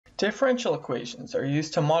Differential equations are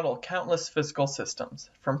used to model countless physical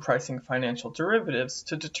systems, from pricing financial derivatives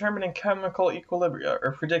to determining chemical equilibria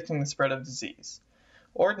or predicting the spread of disease.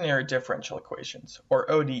 Ordinary differential equations,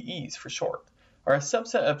 or ODEs for short, are a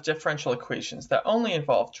subset of differential equations that only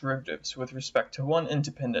involve derivatives with respect to one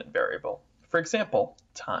independent variable, for example,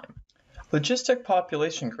 time. Logistic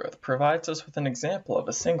population growth provides us with an example of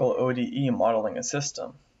a single ODE modeling a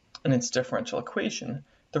system. In its differential equation,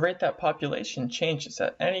 the rate that population changes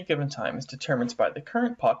at any given time is determined by the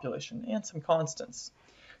current population and some constants.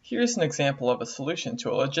 Here's an example of a solution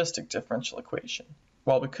to a logistic differential equation.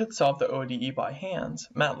 While we could solve the ODE by hand,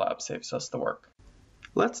 MATLAB saves us the work.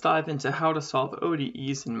 Let's dive into how to solve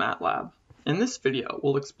ODEs in MATLAB. In this video,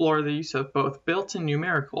 we'll explore the use of both built-in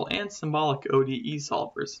numerical and symbolic ODE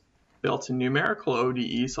solvers. Built-in numerical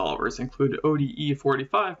ODE solvers include ODE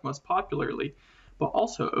 45 most popularly, but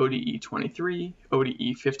also ODE 23,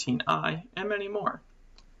 ODE 15i, and many more.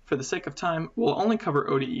 For the sake of time, we'll only cover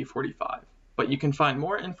ODE 45, but you can find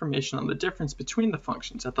more information on the difference between the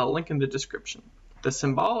functions at the link in the description. The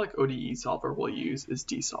symbolic ODE solver we'll use is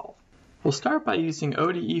dsolve. We'll start by using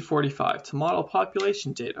ODE 45 to model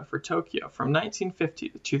population data for Tokyo from 1950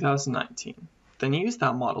 to 2019, then use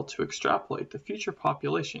that model to extrapolate the future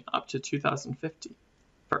population up to 2050.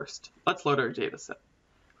 First, let's load our dataset.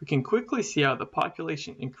 We can quickly see how the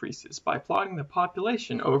population increases by plotting the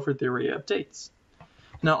population over the array of dates.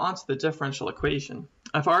 Now onto the differential equation.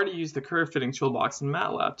 I've already used the curve fitting toolbox in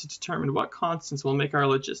MATLAB to determine what constants will make our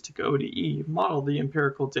logistic ODE model the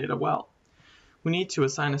empirical data well. We need to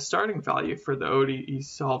assign a starting value for the ODE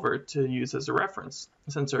solver to use as a reference,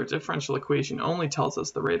 since our differential equation only tells us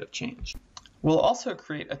the rate of change. We'll also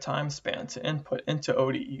create a time span to input into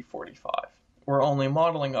ODE 45. We're only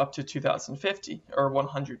modeling up to 2050, or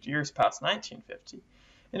 100 years past 1950,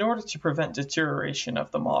 in order to prevent deterioration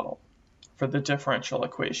of the model. For the differential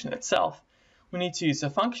equation itself, we need to use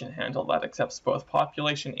a function handle that accepts both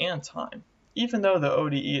population and time, even though the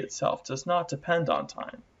ODE itself does not depend on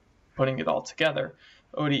time. Putting it all together,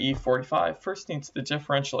 ODE 45 first needs the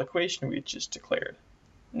differential equation we just declared.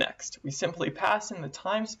 Next, we simply pass in the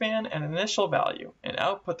time span and initial value and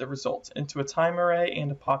output the results into a time array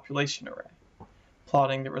and a population array.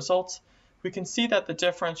 Plotting the results, we can see that the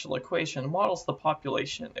differential equation models the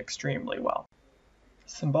population extremely well.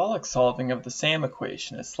 Symbolic solving of the same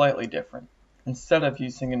equation is slightly different. Instead of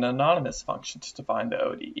using an anonymous function to define the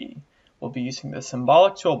ODE, we'll be using the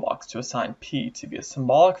symbolic toolbox to assign p to be a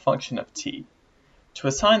symbolic function of t. To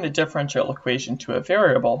assign the differential equation to a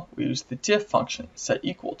variable, we use the diff function set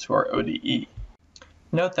equal to our ODE.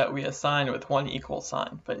 Note that we assign with one equal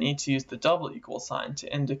sign, but need to use the double equal sign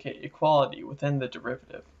to indicate equality within the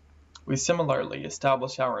derivative. We similarly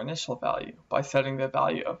establish our initial value by setting the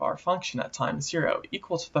value of our function at time 0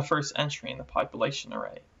 equal to the first entry in the population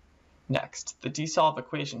array. Next, the dsolve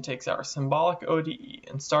equation takes our symbolic ODE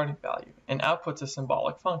and starting value and outputs a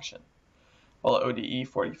symbolic function. While ODE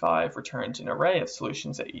 45 returns an array of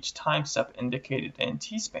solutions at each time step indicated in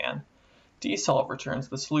tspan, dsolve returns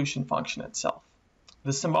the solution function itself.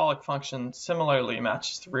 The symbolic function similarly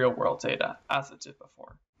matches the real-world data, as it did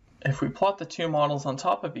before. If we plot the two models on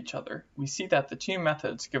top of each other, we see that the two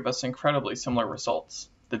methods give us incredibly similar results.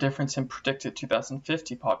 The difference in predicted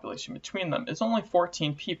 2050 population between them is only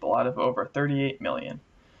 14 people out of over 38 million.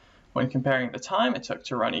 When comparing the time it took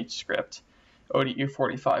to run each script, ODE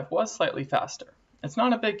 45 was slightly faster. It's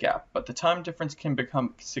not a big gap, but the time difference can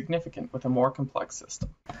become significant with a more complex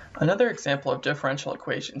system. Another example of differential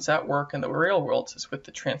equations at work in the real world is with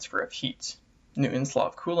the transfer of heat. Newton's law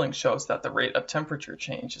of cooling shows that the rate of temperature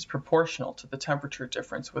change is proportional to the temperature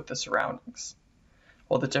difference with the surroundings.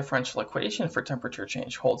 While the differential equation for temperature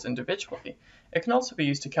change holds individually, it can also be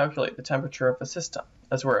used to calculate the temperature of a system,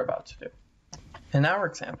 as we're about to do. In our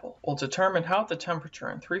example, we'll determine how the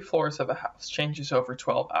temperature in 3 floors of a house changes over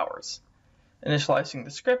 12 hours. Initializing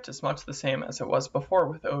the script is much the same as it was before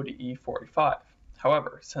with ODE 45.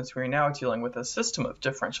 However, since we are now dealing with a system of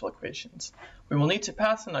differential equations, we will need to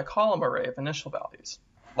pass in a column array of initial values.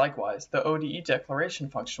 Likewise, the ODE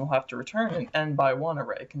declaration function will have to return an n by 1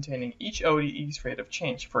 array containing each ODE's rate of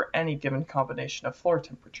change for any given combination of floor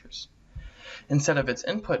temperatures. Instead of its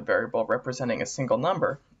input variable representing a single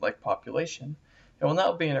number, like population, it will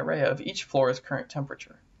now be an array of each floor's current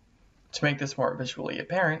temperature. To make this more visually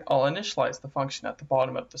apparent, I'll initialize the function at the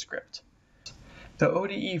bottom of the script. The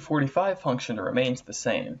ODE 45 function remains the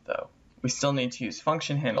same, though. We still need to use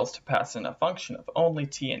function handles to pass in a function of only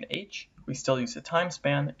t and h, we still use a time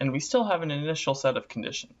span, and we still have an initial set of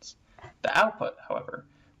conditions. The output, however,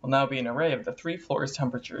 will now be an array of the 3 floors'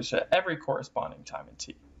 temperatures at every corresponding time in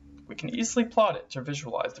t. We can easily plot it to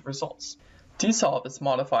visualize the results. dsolve is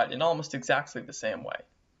modified in almost exactly the same way.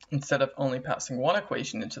 Instead of only passing one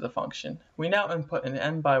equation into the function, we now input an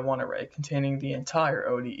n×1 array containing the entire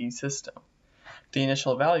ODE system. The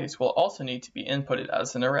initial values will also need to be inputted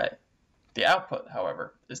as an array. The output,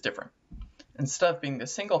 however, is different. Instead of being the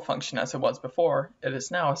single function as it was before, it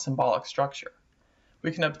is now a symbolic structure.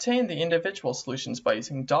 We can obtain the individual solutions by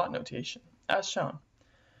using dot notation, as shown.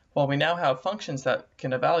 While we now have functions that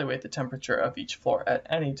can evaluate the temperature of each floor at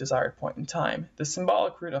any desired point in time, the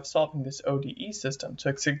symbolic route of solving this ODE system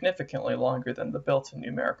took significantly longer than the built-in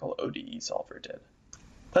numerical ODE solver did.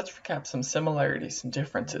 Let's recap some similarities and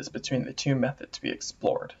differences between the two methods we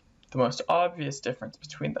explored. The most obvious difference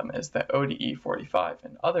between them is that ODE 45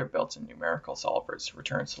 and other built-in numerical solvers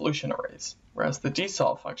return solution arrays, whereas the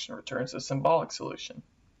dsolve function returns a symbolic solution.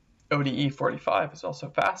 ODE 45 is also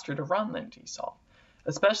faster to run than dsolve,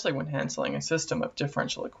 especially when handling a system of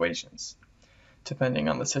differential equations. Depending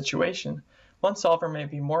on the situation, one solver may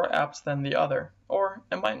be more apt than the other, or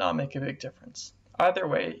it might not make a big difference. Either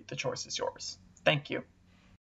way, the choice is yours. Thank you.